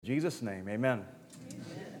In Jesus' name, amen.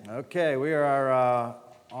 Okay, we are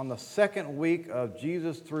on the second week of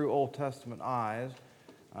Jesus Through Old Testament Eyes,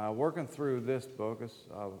 working through this book.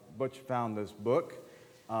 Butch found this book.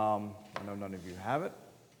 I know none of you have it.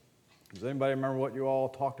 Does anybody remember what you all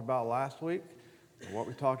talked about last week? Or what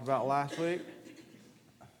we talked about last week?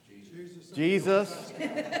 Jesus,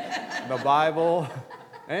 the Bible,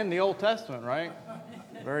 and the Old Testament, right?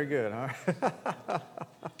 Very good, huh?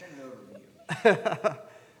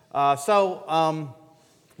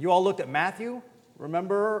 You all looked at Matthew.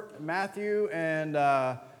 Remember Matthew? And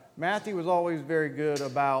Matthew was always very good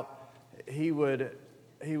about, he would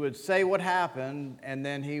say what happened, and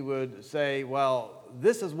then he would say, well,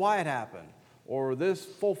 this is why it happened, or this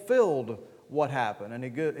fulfilled what happened. And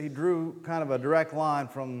he drew kind of a direct line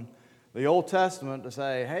from the Old Testament to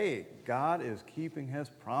say, hey, God is keeping his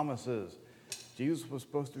promises. Jesus was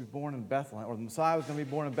supposed to be born in Bethlehem, or the Messiah was going to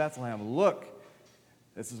be born in Bethlehem. Look,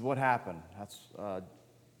 this is what happened. That's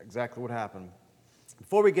exactly what happened.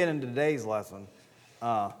 Before we get into today's lesson,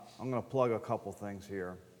 I'm going to plug a couple things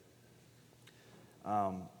here.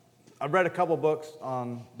 I've read a couple books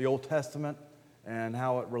on the Old Testament and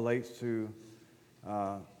how it relates to,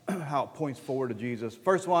 how it points forward to Jesus.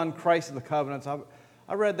 First one, Christ and the Covenants.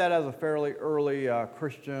 I read that as a fairly early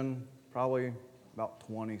Christian, probably about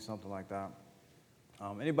 20, something like that.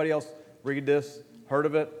 Anybody else read this? Heard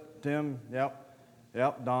of it? Tim?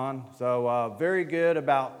 Yep, Don. So very good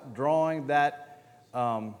about drawing that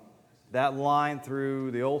line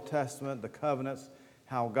through the Old Testament, the covenants,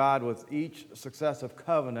 how God with each successive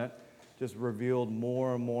covenant just revealed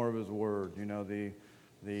more and more of his word. You know,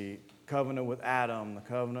 the covenant with Adam, the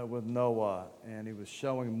covenant with Noah, and he was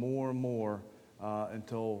showing more and more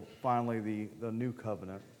until finally the new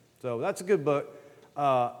covenant. So that's a good book.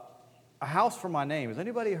 A House for My Name. Has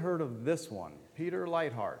anybody heard of this one? Peter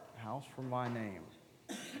Lightheart, House for My Name.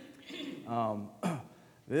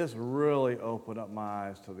 This really opened up my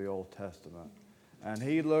eyes to the Old Testament. And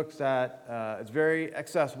he looks at, it's very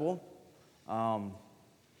accessible.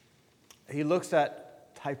 He looks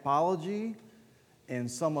at typology and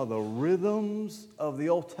some of the rhythms of the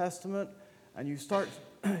Old Testament. And you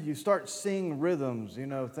start seeing rhythms, you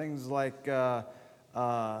know, things like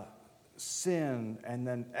sin and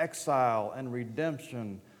then exile and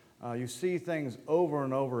redemption. You see things over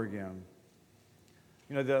and over again.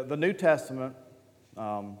 You know, the New Testament,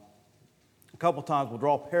 a couple times will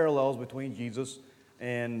draw parallels between Jesus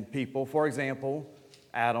and people. For example,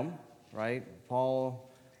 Adam, right? Paul,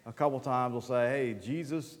 a couple times will say, hey,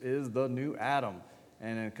 Jesus is the new Adam.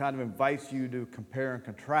 And it kind of invites you to compare and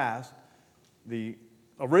contrast the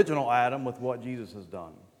original Adam with what Jesus has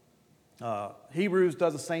done. Hebrews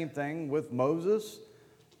does the same thing with Moses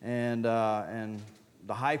and the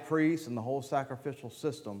high priest and the whole sacrificial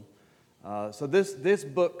system. So this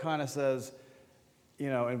book kind of says, you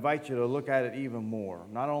know, invites you to look at it even more.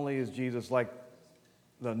 Not only is Jesus like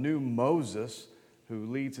the new Moses who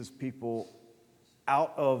leads his people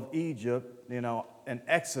out of Egypt, you know, in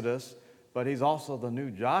Exodus, but he's also the new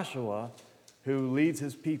Joshua who leads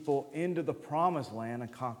his people into the promised land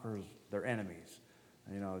and conquers their enemies.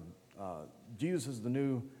 You know, Jesus is the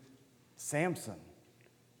new Samson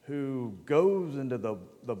who goes into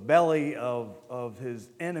the belly of his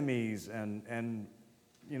enemies and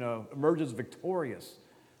you know, emerges victorious.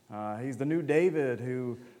 He's the new David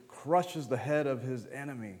who crushes the head of his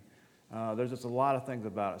enemy. There's just a lot of things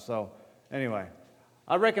about it. So anyway,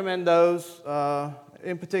 I recommend those.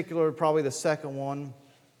 In particular, probably the second one.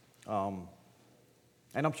 And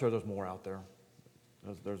I'm sure there's more out there.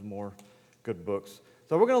 There's more good books.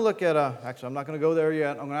 So we're going to look at, actually, I'm not going to go there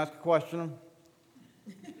yet. I'm going to ask a question.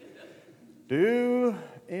 Do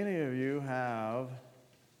any of you have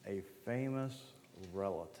a famous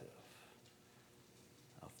relative?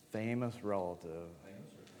 A famous relative.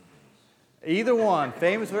 Either one,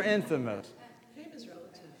 famous or infamous. Famous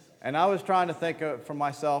relatives. And I was trying to think for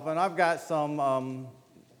myself, and I've got some,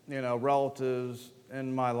 you know, relatives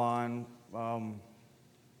in my line. But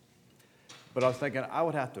I was thinking I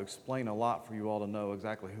would have to explain a lot for you all to know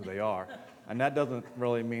exactly who they are. And that doesn't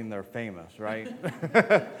really mean they're famous, right?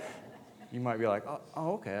 You might be like,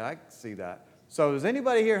 oh, okay, I see that. So does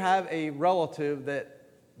anybody here have a relative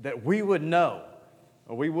that we would know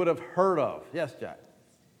or we would have heard of? Yes, Jack.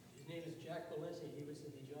 His name is Jack Valesi. He was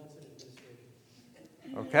in the Johnson administration.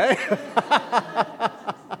 Okay.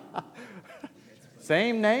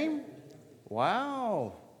 Same name?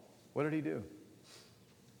 Wow. What did he do?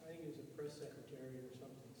 I think he was a press secretary or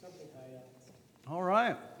something high up. All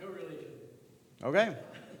right. No relation. Okay.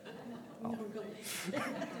 No relation.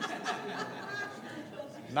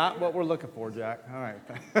 Not what we're looking for, Jack. All right.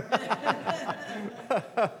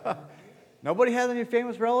 Nobody has any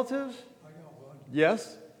famous relatives? I got one.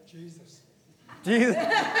 Yes? Jesus. Jesus.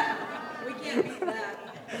 We can't beat that.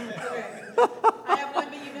 Okay. I have one,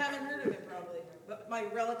 but you haven't heard of it probably. But my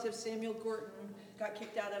relative Samuel Gorton got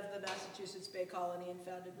kicked out of the Massachusetts Bay Colony and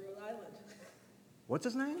founded Rhode Island. What's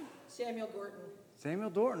his name? Samuel Gorton. Samuel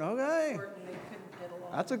Dorton. Okay. Gorton, they couldn't get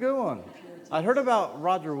along. That's a good one. I heard about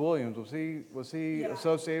Roger Williams. Was he Yeah.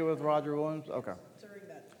 associated with Roger Williams? Okay. During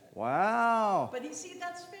that time. Wow. But you see,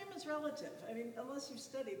 that's famous relative. I mean, unless you've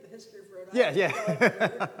studied the history of Rhode Yeah, Island.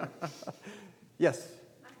 yeah. Yes.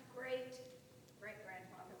 My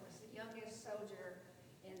great-great-grandfather was the youngest soldier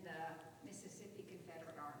in the Mississippi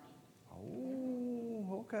Confederate Army.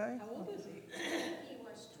 Oh, okay. How old is he? He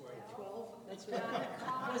was 12. 12? That's Got right. a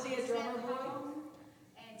car, Was he a drummer sent boy? home,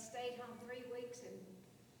 and stayed home 3 weeks and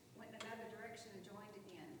went in another direction and joined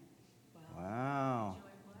again. Wow.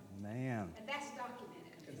 Joined what? Man. And that's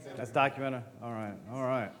documented. That's documented. All right. All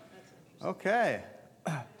right. Okay.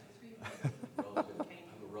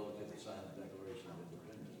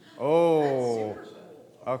 Oh.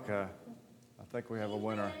 Okay. I think we have a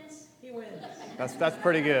winner. He wins. That's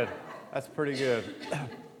pretty good. That's pretty good.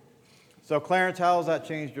 So, Clarence, how has that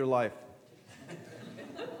changed your life?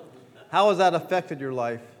 How has that affected your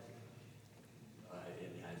life?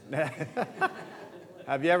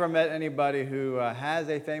 Have you ever met anybody who has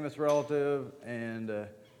a famous relative and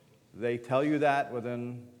they tell you that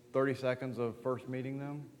within 30 seconds of first meeting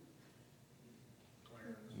them?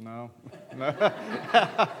 No? No?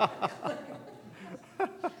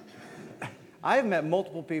 I've met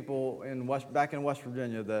multiple people back in West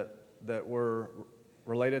Virginia that were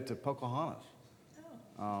related to Pocahontas.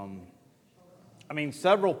 I mean,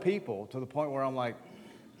 several people, to the point where I'm like,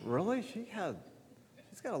 really? She's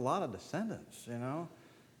got a lot of descendants, you know?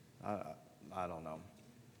 I don't know.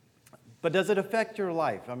 But does it affect your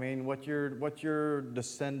life? I mean, what your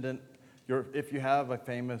descendant, if you have a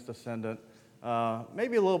famous descendant,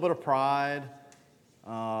 maybe a little bit of pride.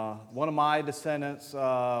 One of my descendants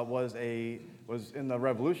was in the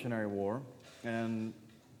Revolutionary War, and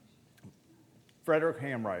Frederick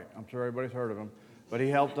Hamright. I'm sure everybody's heard of him, but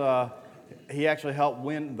he actually helped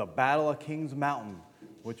win the Battle of Kings Mountain,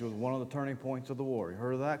 which was one of the turning points of the war. You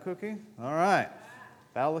heard of that, Cookie? All right.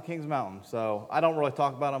 Battle of Kings Mountain. So I don't really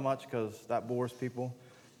talk about it much because that bores people.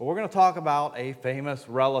 But we're going to talk about a famous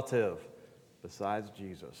relative besides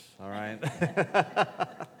Jesus. All right?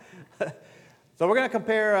 So we're going to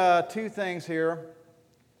compare two things here.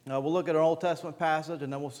 We'll look at an Old Testament passage,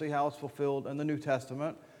 and then we'll see how it's fulfilled in the New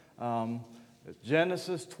Testament.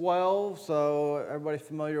 Genesis 12, so everybody's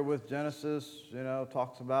familiar with Genesis,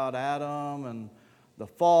 talks about Adam and the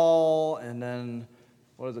fall, and then,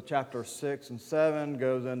 chapter 6 and 7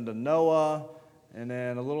 goes into Noah, and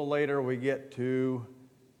then a little later we get to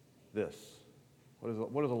this.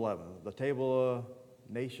 What is 11? The Table of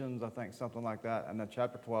Nations, I think, something like that, and then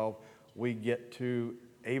chapter 12, we get to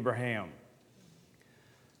Abraham.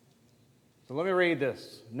 So let me read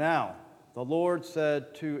this. Now, the Lord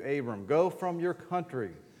said to Abram, "Go from your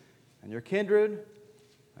country and your kindred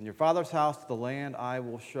and your father's house to the land I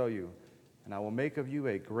will show you. And I will make of you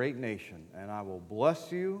a great nation, and I will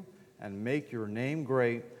bless you and make your name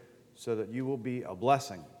great so that you will be a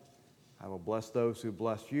blessing. I will bless those who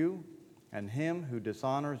bless you, and him who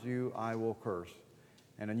dishonors you I will curse.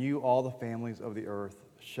 And in you all the families of the earth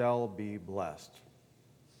shall be blessed."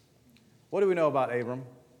 What do we know about Abram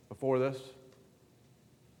before this?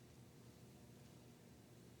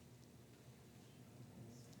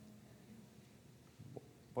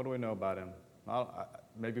 What do we know about him?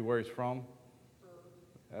 Maybe where he's from?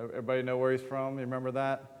 Everybody know where he's from? You remember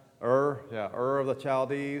that? Ur of the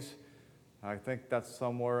Chaldees. I think that's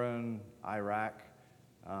somewhere in Iraq.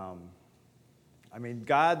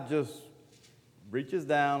 God just reaches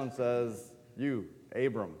down and says, "You,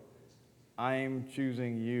 Abram, I'm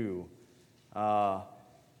choosing you."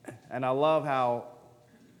 And I love how,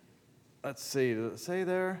 let's see, does it say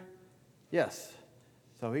there? Yes.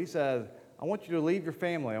 So he says, I want you to leave your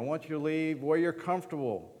family. I want you to leave where you're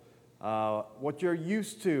comfortable, what you're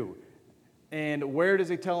used to. And where does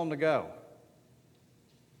he tell him to go?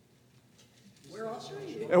 Where I'll show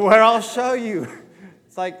you. Where I'll show you.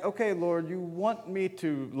 It's like, okay, Lord, you want me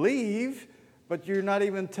to leave, but you're not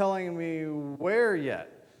even telling me where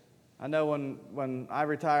yet. I know when I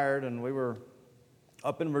retired and we were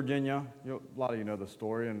up in Virginia, a lot of you know the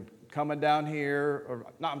story, and coming down here,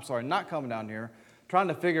 not coming down here, trying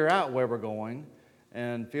to figure out where we're going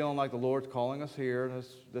and feeling like the Lord's calling us here.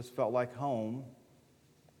 This felt like home.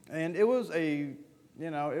 And it was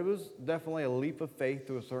definitely a leap of faith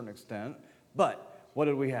to a certain extent. But what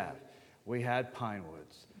did we have? We had pine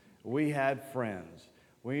woods. We had friends.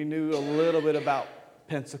 We knew a little bit about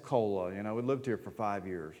Pensacola. You know, we lived here for 5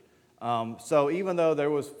 years. So even though there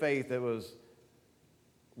was faith, it was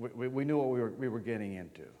we knew what we were getting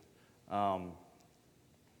into.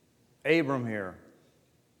 Abram here,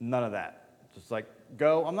 none of that. Just like,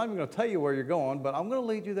 go. I'm not even going to tell you where you're going, but I'm going to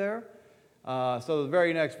lead you there. So the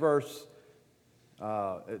very next verse,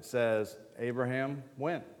 it says, Abraham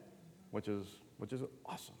went, which is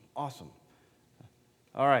awesome, awesome.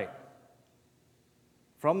 All right.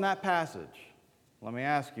 From that passage, let me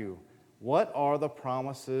ask you, what are the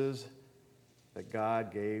promises that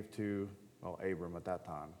God gave to, Abram at that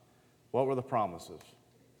time? What were the promises?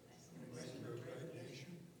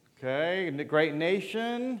 Okay, great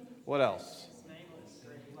nation. What else?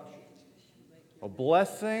 A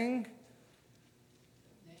blessing.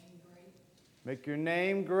 Make your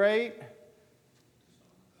name great.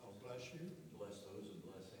 I'll bless you. Bless those and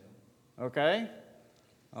bless him. Okay,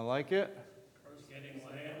 I like it. Getting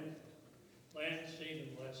land, seed,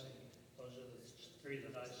 and blessing. Those are the three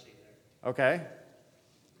that I see there. Okay.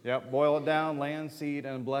 Yep, boil it down, land, seed,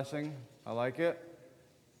 and blessing. I like it.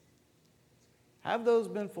 Have those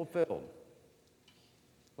been fulfilled?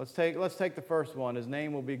 Let's take the first one. His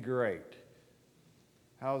name will be great.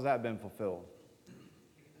 How has that been fulfilled?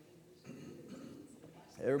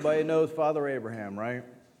 Everybody knows Father Abraham, right?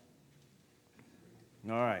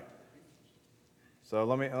 All right. So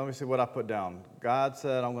let me see what I put down. God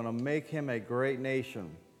said, I'm going to make him a great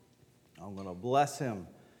nation. I'm going to bless him.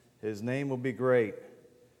 His name will be great.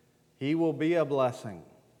 He will be a blessing.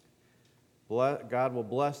 God will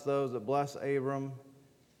bless those that bless Abram,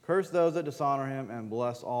 curse those that dishonor him, and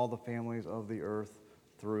bless all the families of the earth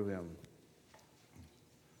through him.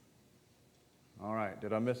 All right.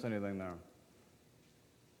 Did I miss anything there?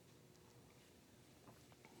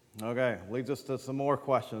 Okay. Leads us to some more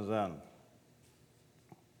questions then.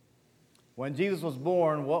 When Jesus was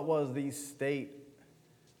born, what was the state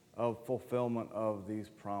of fulfillment of these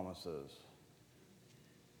promises?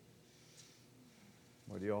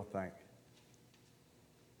 What do you all think?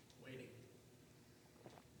 Waiting.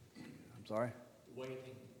 I'm sorry? Waiting.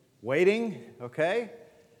 Waiting, okay.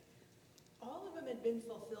 All of them had been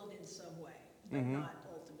fulfilled in some way, but not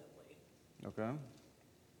ultimately. Okay.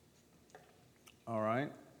 All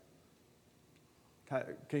right.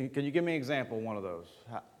 Can you give me an example of one of those?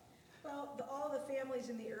 Well, all the families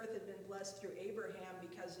in the earth had been blessed through Abraham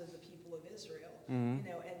because of the people of Israel, Mm-hmm.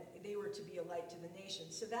 you know, and they were to be a light to the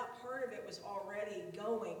nations. So that part of it was already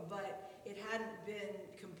going, but it hadn't been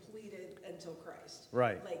completed until Christ.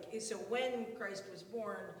 Right. Like, so when Christ was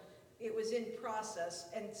born, it was in process,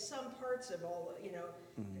 and some parts of all, you know,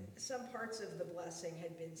 some parts of the blessing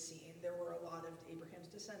had been seen. There were a lot of Abraham's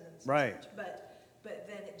descendants, and Right. such, but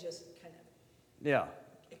then it just kind of Yeah.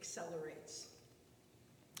 accelerates.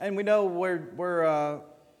 And we know where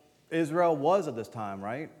Israel was at this time,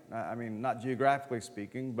 right? I mean, not geographically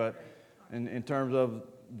speaking, but in terms of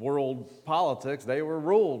world politics, they were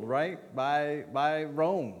ruled, right, by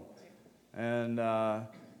Rome. And,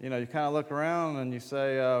 you know, you kind of look around and you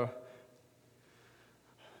say,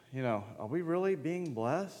 you know, are we really being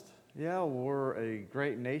blessed? Yeah, we're a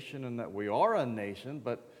great nation and that we are a nation,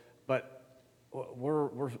 but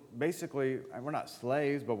we're basically, we're not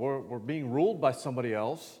slaves, but we're being ruled by somebody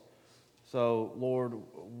else. So, Lord,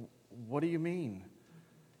 what do you mean?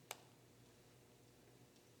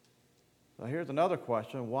 So here's another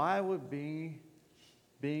question. Why would being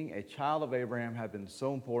a child of Abraham have been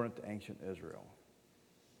so important to ancient Israel?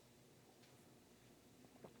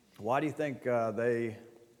 Why do you think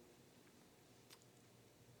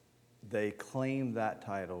they claimed that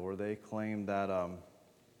title, or they claimed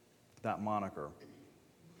that moniker?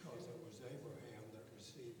 Because it was Abraham that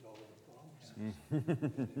received all the promises. And if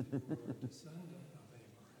you were a descendant of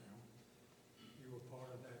Abraham, you were part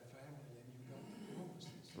of that family and you got the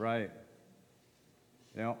promises. Right.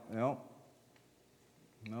 Yep.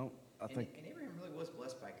 No, I think. And Abraham really was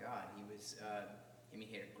blessed by God. He was,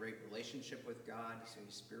 he had a great relationship with God. So he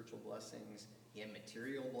had spiritual blessings. He had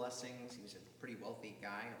material blessings. He was a pretty wealthy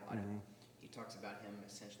guy. He talks about him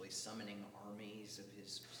essentially summoning armies of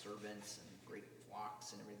his servants and great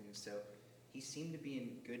flocks and everything. So he seemed to be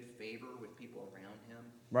in good favor with people around him.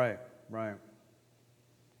 Right.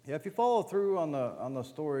 Yeah, if you follow through on the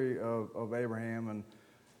story of Abraham, and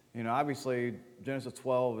you know, obviously Genesis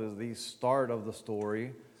 12 is the start of the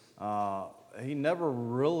story. He never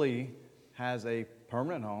really has a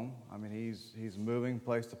permanent home. I mean, he's moving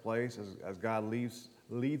place to place as God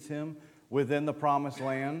leads him within the promised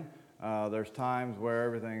land. There's times where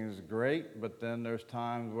everything is great, but then there's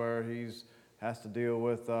times where he has to deal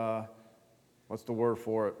with what's the word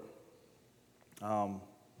for it?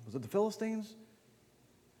 Was it the Philistines?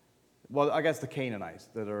 Well, I guess the Canaanites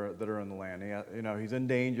that are in the land. He's in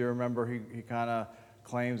danger. Remember, he kind of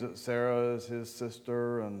claims that Sarah is his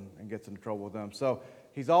sister and gets in trouble with them. So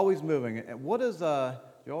he's always moving. And what is, do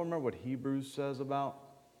you all remember what Hebrews says about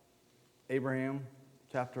Abraham,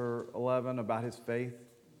 chapter 11, about his faith?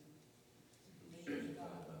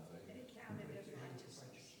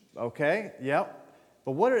 Okay, yep.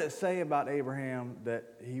 But what did it say about Abraham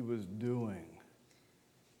that he was doing?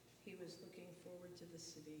 He was looking forward to the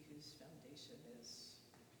city whose foundation is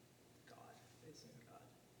in God.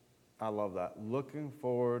 I love that. Looking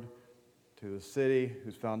forward to the city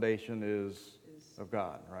whose foundation is of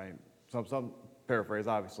God, right? Some paraphrase,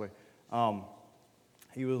 obviously.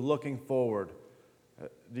 He was looking forward.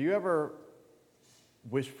 Do you ever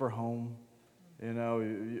wish for home?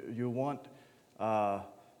 You want...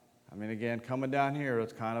 again, coming down here,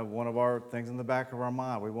 it's kind of one of our things in the back of our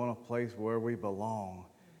mind. We want a place where we belong.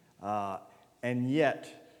 And yet,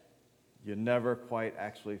 you never quite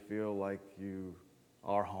actually feel like you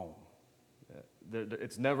are home.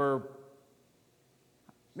 It's never,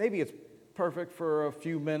 maybe it's perfect for a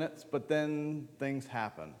few minutes, but then things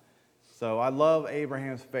happen. So I love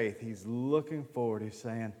Abraham's faith. He's looking forward. He's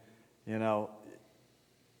saying,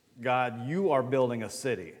 God, you are building a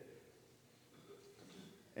city.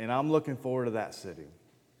 And I'm looking forward to that city.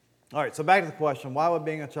 All right, so back to the question. Why would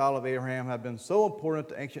being a child of Abraham have been so important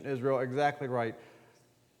to ancient Israel? Exactly right.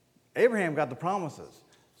 Abraham got the promises.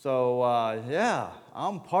 So,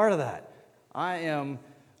 I'm part of that. I am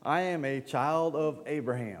a child of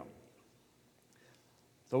Abraham.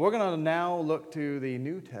 So we're going to now look to the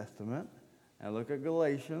New Testament and look at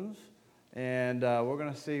Galatians. And we're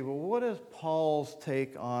going to see, well, what is Paul's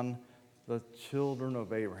take on the children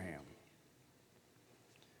of Abraham?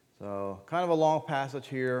 So kind of a long passage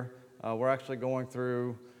here. We're actually going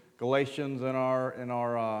through Galatians in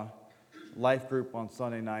our life group on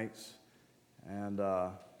Sunday nights. And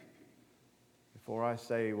before I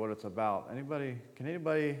say what it's about, can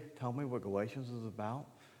anybody tell me what Galatians is about?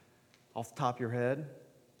 Off the top of your head?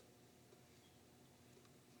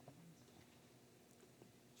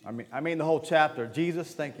 I mean the whole chapter.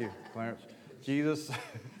 Jesus, thank you, Clarence. Jesus.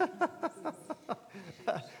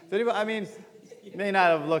 You may not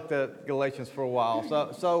have looked at Galatians for a while.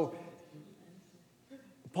 So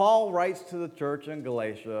Paul writes to the church in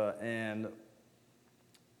Galatia, and,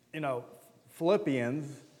 Philippians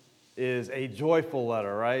is a joyful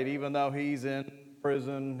letter, right? Even though he's in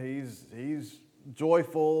prison, he's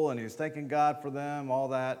joyful, and he's thanking God for them, all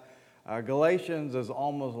that. Galatians is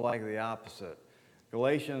almost like the opposite.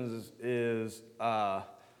 Galatians is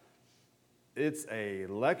it's a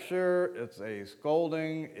lecture, it's a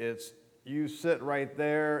scolding, it's you sit right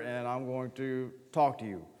there and I'm going to talk to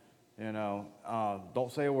you,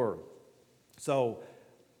 don't say a word. So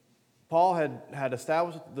Paul had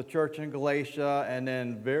established the church in Galatia, and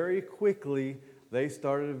then very quickly they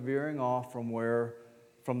started veering off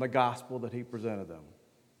from the gospel that he presented them.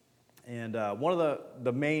 And one of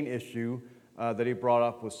the main issue that he brought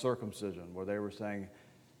up was circumcision, where they were saying,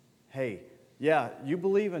 hey, yeah, you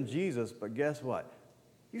believe in Jesus, but guess what?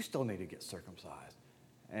 You still need to get circumcised.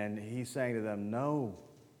 And he's saying to them, no.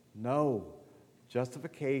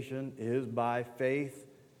 Justification is by faith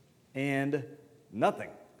and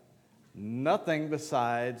nothing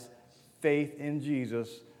besides faith in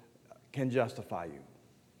Jesus can justify you.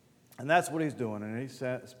 And that's what he's doing. And he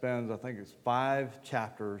spends, I think it's 5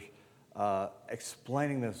 chapters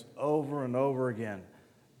explaining this over and over again.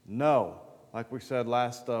 No, like we said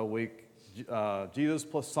last week, Jesus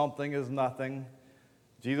plus something is nothing.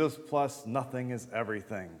 Jesus plus nothing is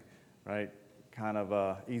everything, right? Kind of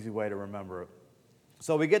an easy way to remember it.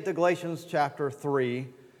 So we get to Galatians chapter 3,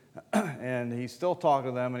 and he's still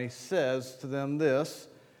talking to them, and he says to them this: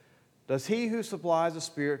 does he who supplies the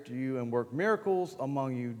Spirit to you and work miracles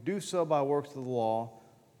among you do so by works of the law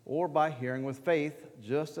or by hearing with faith,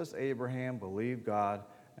 just as Abraham believed God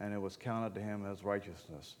and it was counted to him as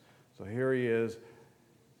righteousness? So here he is.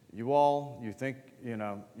 You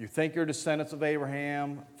think you're descendants of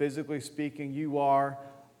Abraham. Physically speaking, you are.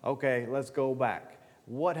 Okay, let's go back.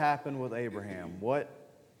 What happened with Abraham?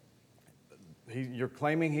 You're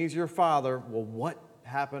claiming he's your father. Well, what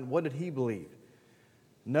happened? What did he believe?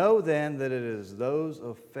 Know then that it is those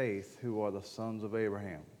of faith who are the sons of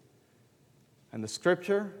Abraham. And the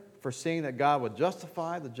scripture, foreseeing that God would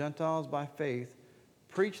justify the Gentiles by faith,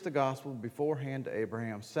 preached the gospel beforehand to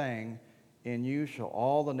Abraham, saying, in you shall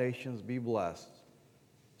all the nations be blessed.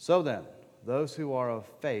 So then, those who are of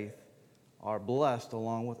faith are blessed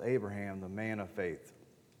along with Abraham, the man of faith.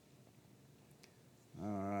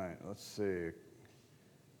 All right, let's see.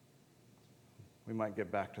 we might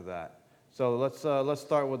get back to that. So let's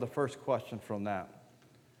start with the first question from that.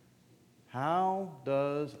 How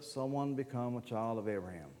does someone become a child of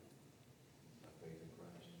Abraham?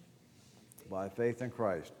 By faith in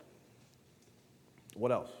Christ.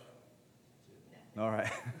 What else? All right.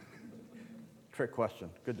 Trick question.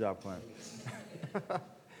 Good job, Clint.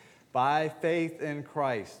 By faith in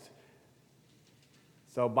Christ.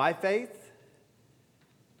 So by faith,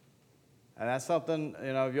 and that's something,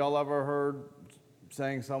 have y'all ever heard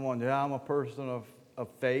saying someone, yeah, I'm a person of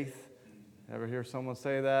faith? Ever hear someone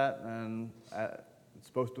say that and it's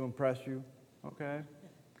supposed to impress you? Okay.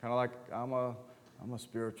 Kind of like I'm a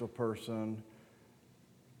spiritual person.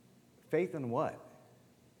 Faith in what?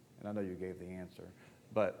 And I know you gave the answer,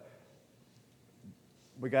 but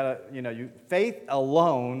we gotta, faith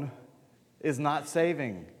alone is not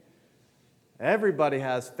saving. Everybody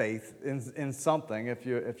has faith in something. If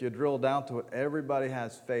you drill down to it, everybody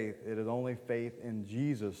has faith. It is only faith in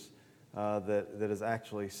Jesus that is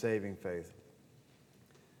actually saving faith.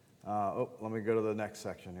 Let me go to the next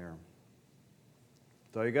section here.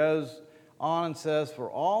 So he goes on and says, for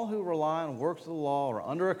all who rely on works of the law are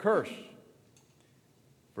under a curse.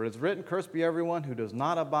 For it is written, cursed be everyone who does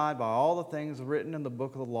not abide by all the things written in the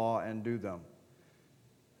book of the law and do them.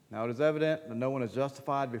 Now it is evident that no one is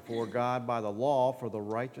justified before God by the law, for the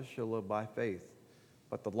righteous shall live by faith.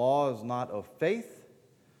 But the law is not of faith,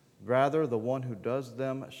 rather the one who does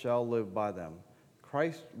them shall live by them.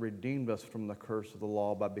 Christ redeemed us from the curse of the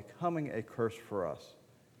law by becoming a curse for us.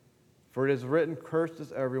 For it is written, cursed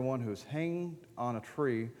is everyone who is hanged on a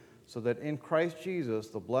tree, so that in Christ Jesus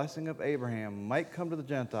the blessing of Abraham might come to the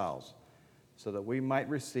Gentiles, so that we might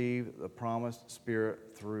receive the promised Spirit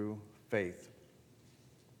through faith.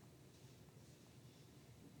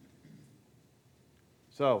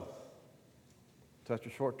 So, test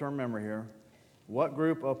your short-term memory here. What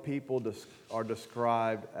group of people are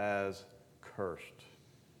described as cursed?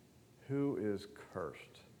 Who is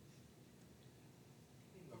cursed?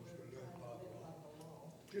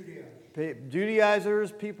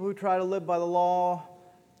 Judaizers, people who try to live by the law.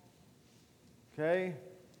 Okay?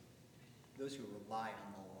 Those who rely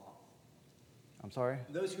on the law. I'm sorry?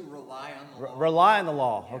 Those who rely on the law. Rely on the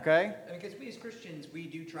law, Yeah. okay? Because we as Christians, we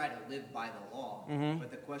do try to live by the law. Mm-hmm.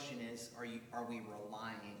 But the question is, are we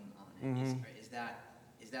relying on it? Mm-hmm. Is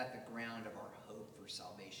that the ground of our hope for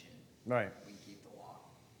salvation? Right. We keep the law.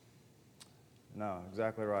 No,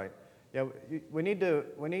 exactly right. Yeah, we need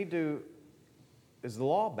to. Is the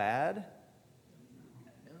law bad?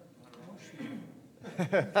 No, not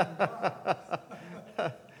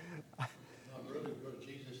Not really, because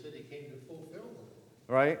Jesus said he came to fulfill them.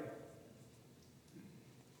 Right?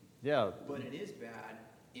 Yeah. But it is bad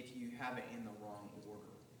if you have it in the wrong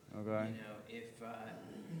order. Okay.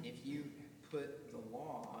 If you put the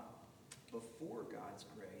law before God's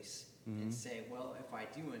grace and say, well, if I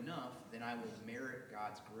do enough, then I will merit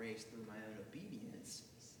God's grace through my own obedience,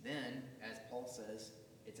 then, as Paul says,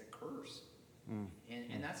 it's a curse.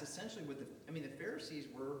 And that's essentially what the Pharisees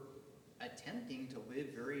were attempting to live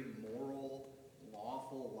very moral,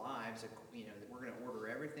 lawful lives. We're going to order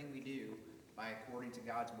everything we do according to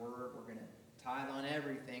God's word. We're going to tithe on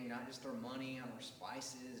everything, not just our money, on our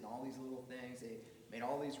spices and all these little things. They made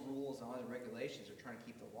all these rules and all these regulations. They're trying to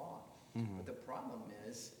keep the law. But the problem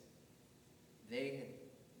is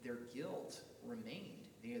their guilt remained.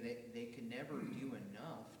 They could never do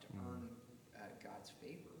enough to earn God's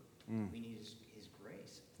favor. We need His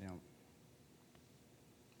grace. Yeah.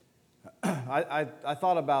 I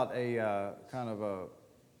thought about a kind of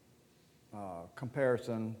a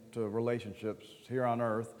comparison to relationships here on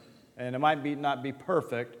earth, and it might not be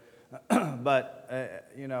perfect, but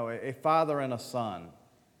a father and a son.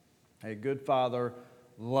 A good father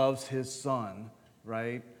loves his son,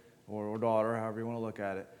 right, or daughter, however you want to look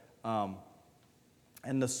at it.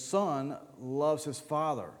 And the son loves his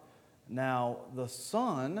father. Now, the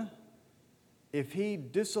son, if he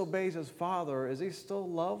disobeys his father, is he still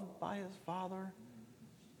loved by his father?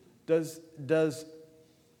 Does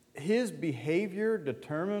his behavior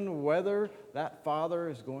determine whether that father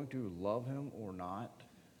is going to love him or not?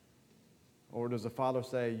 Or does the father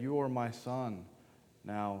say, you are my son.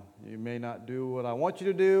 Now, you may not do what I want you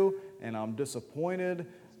to do, and I'm disappointed,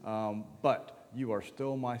 but you are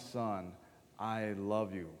still my son. I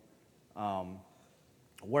love you.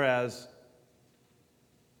 Whereas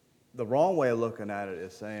the wrong way of looking at it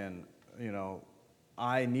is saying,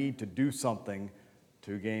 I need to do something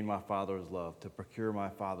to gain my father's love, to procure my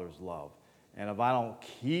father's love. And if I don't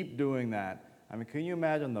keep doing that, can you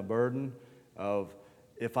imagine the burden of,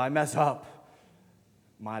 if I mess up,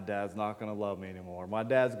 my dad's not going to love me anymore. My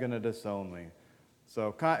dad's going to disown me.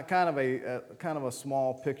 So kind of a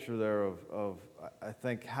small picture there of I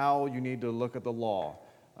think how you need to look at the law.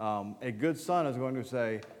 A good son is going to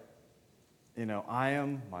say, I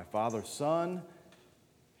am my Father's son.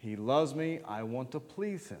 He loves me. I want to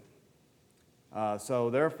please him. So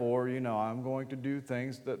therefore, I'm going to do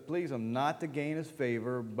things that please him, not to gain his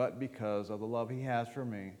favor, but because of the love he has for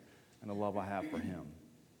me and the love I have for him.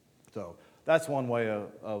 So that's one way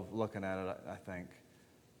of looking at it, I think.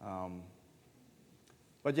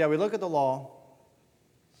 But yeah, we look at the law,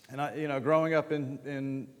 and growing up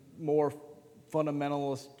in more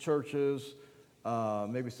fundamentalist churches,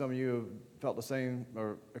 maybe some of you have felt the same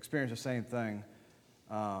or experienced the same thing.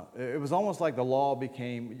 It was almost like the law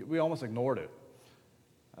we almost ignored it.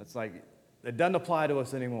 It's like it doesn't apply to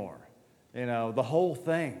us anymore, the whole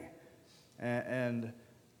thing. And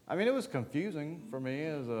I mean, it was confusing for me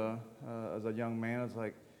as a young man. It's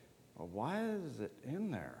like, well, why is it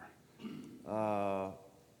in there?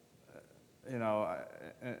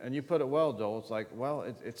 And you put it well, Joel. It's like, well,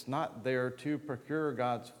 it's not there to procure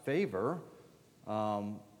God's favor.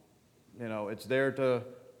 It's there to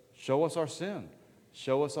show us our sin,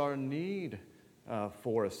 show us our need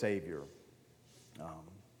for a Savior.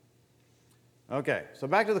 Okay, so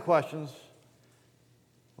back to the questions.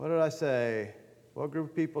 What did I say? What group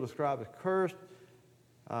of people described as cursed?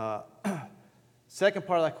 Second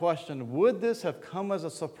part of that question, would this have come as a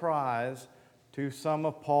surprise to some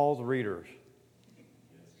of Paul's readers?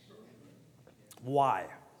 Why?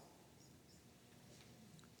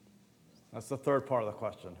 That's the third part of the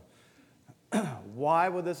question. Why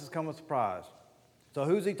would this have come as a surprise? So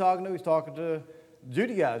who's he talking to? He's talking to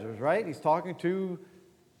Judaizers, right? He's talking to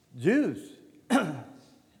Jews. They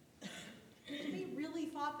really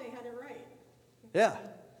thought they had it right. Yeah.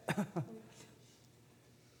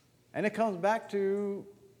 And it comes back to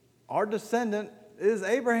our descendant is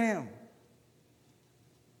Abraham.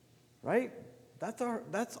 Right? That's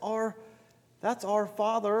our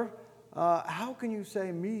father. How can you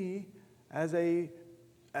say me as a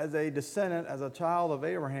descendant, as a child of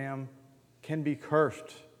Abraham, can be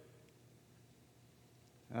cursed?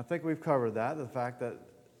 And I think we've covered that, the fact that,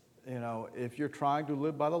 if you're trying to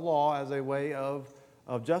live by the law as a way of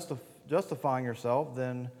justifying yourself,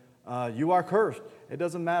 then you are cursed. It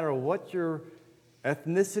doesn't matter what your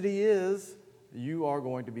ethnicity is, you are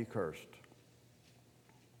going to be cursed.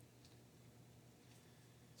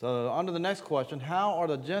 So on to the next question. How are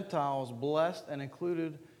the Gentiles blessed and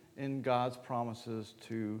included in God's promises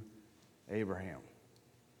to Abraham?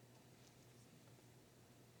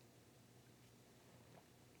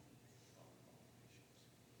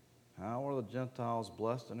 How are the Gentiles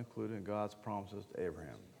blessed and included in God's promises to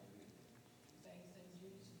Abraham?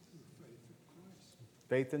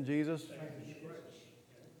 Faith in Jesus?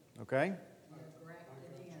 Okay.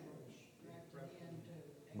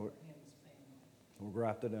 We're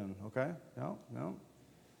grafted in. Okay. No.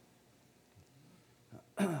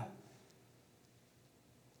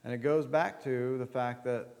 And it goes back to the fact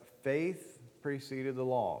that faith preceded the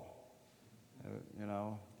law.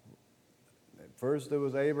 First it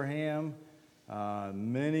was Abraham.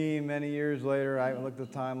 Many years later, I haven't looked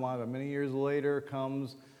at the timeline, but many years later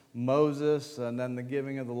comes Moses and then the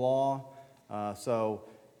giving of the law. So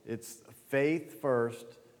it's faith first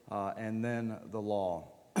and then the law.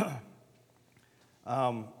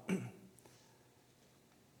 Does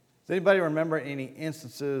anybody remember any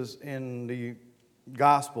instances in the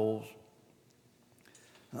Gospels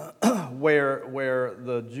where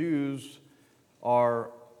the Jews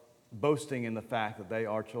are boasting in the fact that they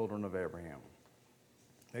are children of Abraham?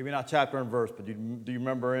 Maybe not chapter and verse, but do you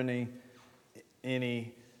remember any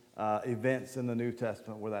events in the New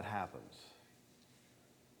Testament where that happens?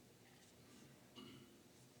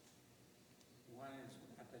 One is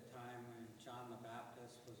at the time when John the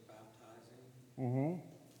Baptist was baptizing. Mm-hmm.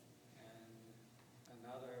 And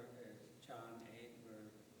another is John 8, where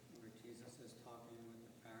Jesus is talking with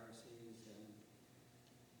the Pharisees, and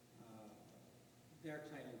they're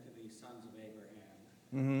claiming to be sons of Abraham.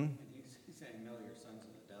 Mm-hmm. And he's saying, no, you're sons of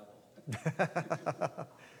the devil.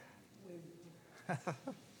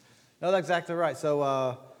 No, that's exactly right.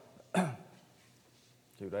 So,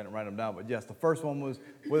 dude, I didn't write them down, but yes, the first one was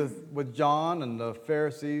with John, and the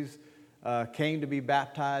Pharisees came to be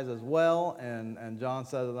baptized as well, and John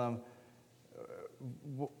said to them,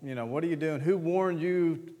 what are you doing? Who warned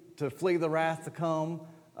you to flee the wrath to come?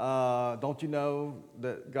 Don't you know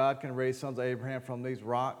that God can raise sons of Abraham from these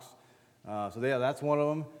rocks? So yeah, that's one of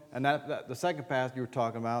them. And that the second passage you were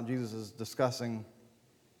talking about, Jesus is discussing,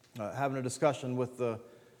 having a discussion with the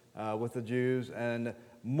Jews, and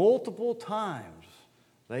multiple times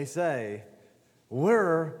they say,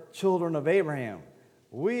 "We're children of Abraham."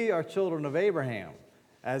 we are children of Abraham,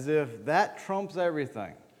 as if that trumps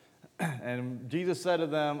everything. And Jesus said to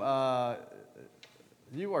them,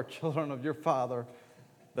 you are children of your father,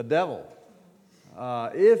 the devil.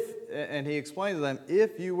 And he explained to them,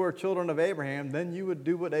 if you were children of Abraham, then you would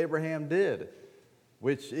do what Abraham did,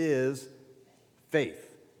 which is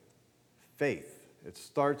faith. Faith. It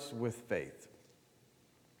starts with faith.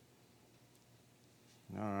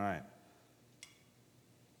 All right.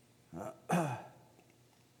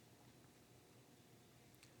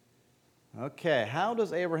 Okay, how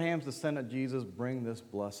does Abraham's descendant Jesus bring this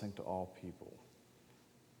blessing to all people?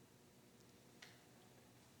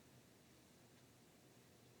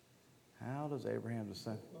 How does Abraham's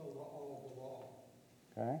descendant?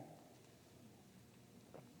 Okay.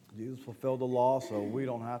 Jesus fulfilled the law, so we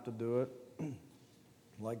don't have to do it.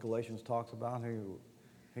 Like Galatians talks about,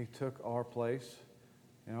 he took our place,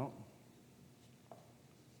 you know.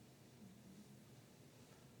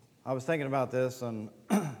 I was thinking about this, and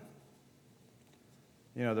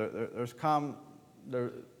you know,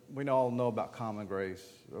 we all know about common grace.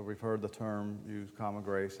 We've heard the term used, common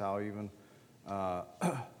grace, how even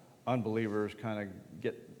unbelievers kind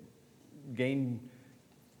of gain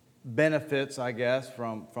benefits, I guess,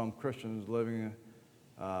 from Christians living,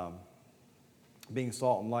 being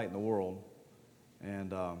salt and light in the world.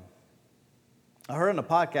 And I heard in a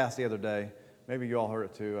podcast the other day, maybe you all heard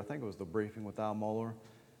it too, I think it was The Briefing with Al Mohler.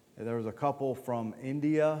 There was a couple from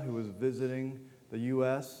India who was visiting the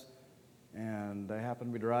U.S., and they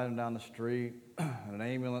happened to be driving down the street, and an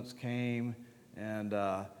ambulance came, and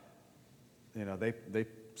you know, they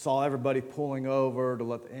saw everybody pulling over to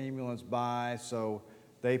let the ambulance by, so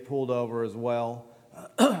they pulled over as well.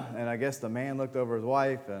 And I guess the man looked over his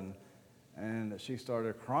wife, and she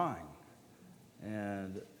started crying.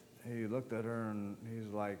 And he looked at her, and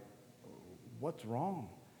he's like, "What's wrong?"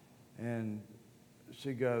 And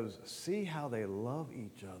she goes, "See how they love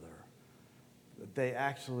each other. They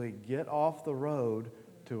actually get off the road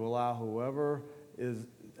to allow whoever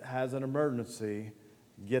has an emergency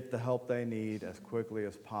get the help they need as quickly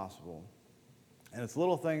as possible." And it's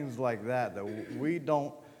little things like that we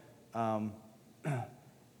don't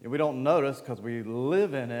notice because we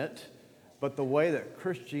live in it. But the way that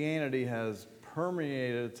Christianity has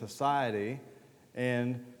permeated society,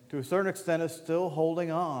 and to a certain extent is still holding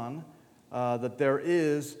on, that there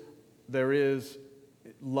is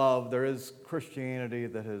love, there is Christianity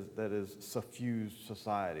that has suffused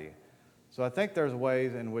society. So I think there's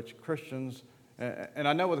ways in which Christians, and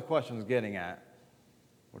I know what the question is getting at,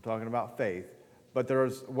 we're talking about faith, but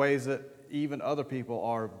there's ways that even other people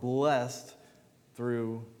are blessed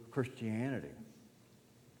through Christianity.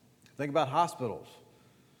 Think about hospitals.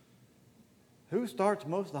 Who starts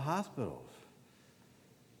most of the hospitals?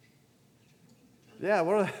 Yeah,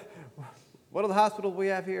 what are the hospitals we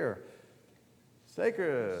have here?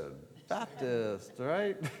 Sacred, Baptist,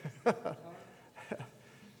 right?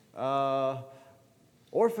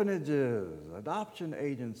 Orphanages, adoption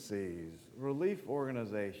agencies, relief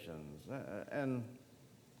organizations. And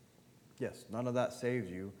yes, none of that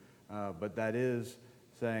saves you, but that is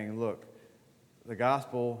saying, look, the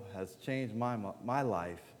gospel has changed my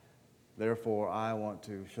life, therefore I want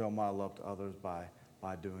to show my love to others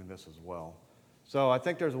by doing this as well. So I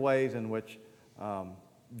think there's ways in which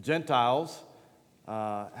Gentiles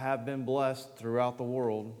have been blessed throughout the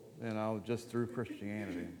world, you know, just through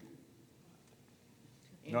Christianity.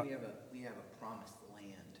 And we have a promised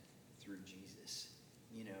land through Jesus.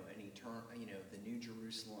 You know, an eternal. You know, the New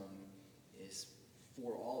Jerusalem is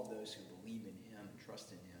for all of those who believe in Him,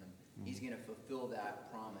 trust in Him. Mm-hmm. He's going to fulfill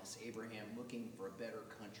that promise. Abraham looking for a better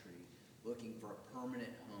country, looking for a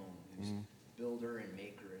permanent home, whose mm-hmm. builder and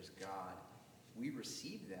maker is God. We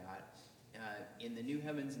receive that in the new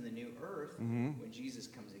heavens and the new earth mm-hmm. when Jesus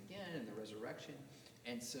comes again in the resurrection.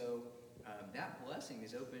 And so that blessing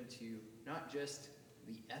is open to not just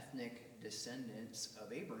the ethnic descendants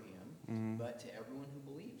of Abraham, mm-hmm. but to everyone who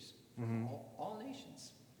believes, mm-hmm. all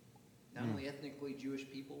nations. Not only ethnically Jewish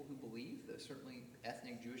people who believe, though certainly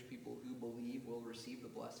ethnic Jewish people who believe will receive the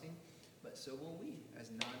blessing, but so will we as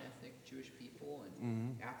non-ethnic Jewish people and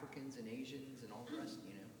mm-hmm. Africans and Asians and all the rest,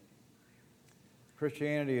 you know.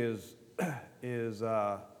 Christianity is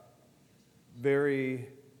very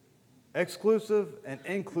exclusive and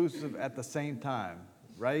inclusive at the same time,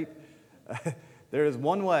 right? There is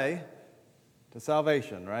one way to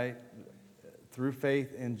salvation, right? Through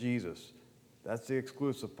faith in Jesus. That's the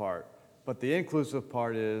exclusive part. But the inclusive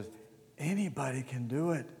part is anybody can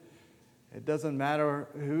do it. It doesn't matter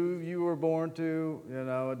who you were born to, you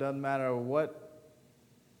know, it doesn't matter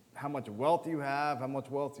how much wealth you have, how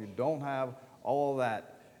much wealth you don't have, all of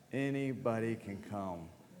that. Anybody can come.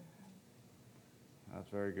 That's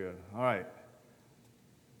very good. All right.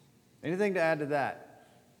 Anything to add to that?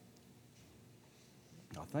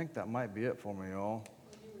 I think that might be it for me, y'all.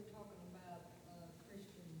 Well, you were talking about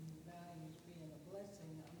Christian values being a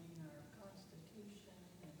blessing. I mean, our Constitution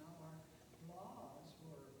and all our laws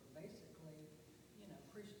were basically,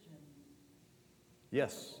 Christian.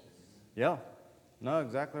 Yes. Yeah. No,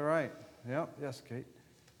 exactly right. Yeah. Yes, Kate.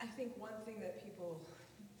 I think one thing that people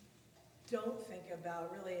don't think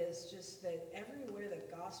about really is just that everywhere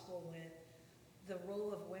the gospel went, the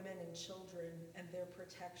role of women and children and their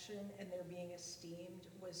protection and their being esteemed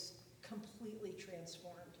was completely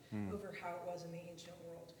transformed over how it was in the ancient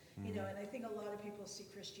world. And I think a lot of people see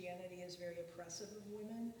Christianity as very oppressive of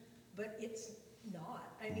women, but it's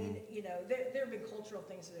not. I mean, there have been cultural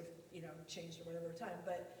things that have, changed or whatever time,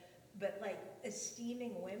 but like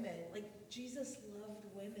esteeming women, like Jesus loved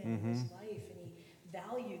women in his life and he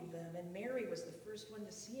valued them, and Mary was the first one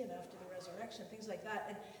to see him after the resurrection, things like that,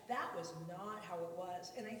 and that was not how it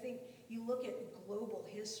was. And I think you look at global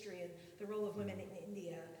history and the role of women in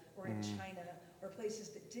India or in China or places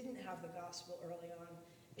that didn't have the gospel early on,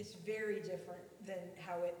 it's very different than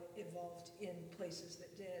how it evolved in places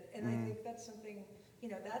that did. And I think that's something,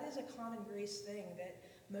 that is a common grace thing that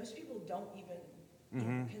most people don't even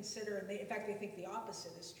consider, and in fact, they think the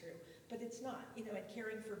opposite is true. But it's not, and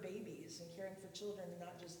caring for babies and caring for children and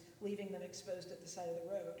not just leaving them exposed at the side of the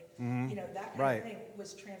road. That kind of thing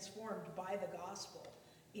was transformed by the gospel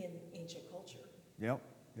in ancient culture. Yep.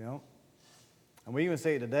 And we even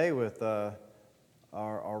see it today with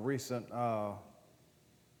our recent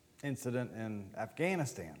incident in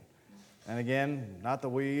Afghanistan. And again, not that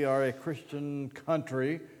we are a Christian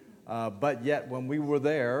country, but yet when we were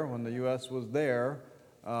there, when the U.S. was there,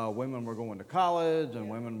 women were going to college and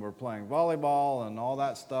women were playing volleyball and all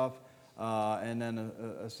that stuff. And then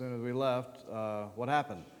as soon as we left, what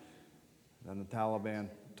happened? Then the Taliban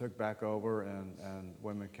took back over and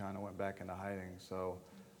women kind of went back into hiding. So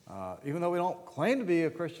even though we don't claim to be a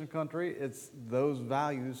Christian country, it's those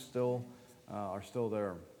values still are still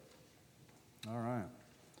there. All right.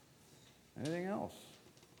 Anything else?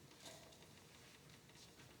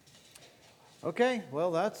 Okay,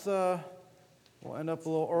 well, that's, we'll end up a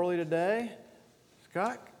little early today.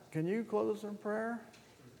 Scott, can you close us in prayer?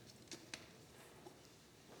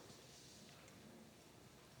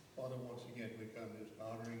 Father, once again, we come just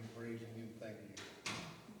honoring, praising, and thanking you.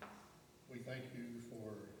 We thank you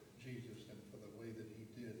for Jesus and for the way that he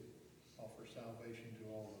did offer salvation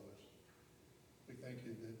to all of us. We thank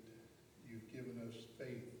you that you've given us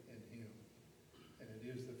faith in him, and it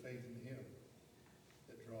is the faith in him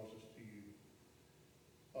that draws us to you.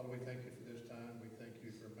 Father, we thank you for this time. We thank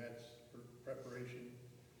you for Matt's preparation.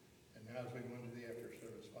 And now as we go into the after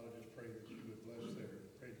service, Father, just pray that you would bless there.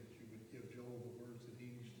 Pray that you would give Joel the words that he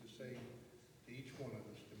needs to say to each one of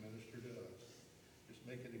us to minister to us. Just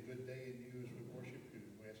make it a good day in you as we worship you.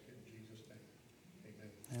 We ask it in Jesus' name.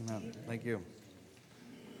 Amen. Amen. Thank you.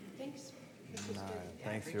 Thanks. All right.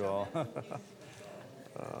 Thanks, you all.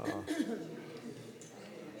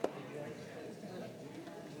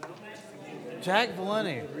 Jack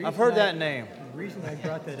Valeni. I've heard that name. The reason I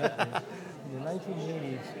brought that up is in the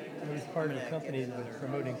 1980s, I was part of a company that was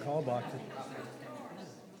promoting call boxes.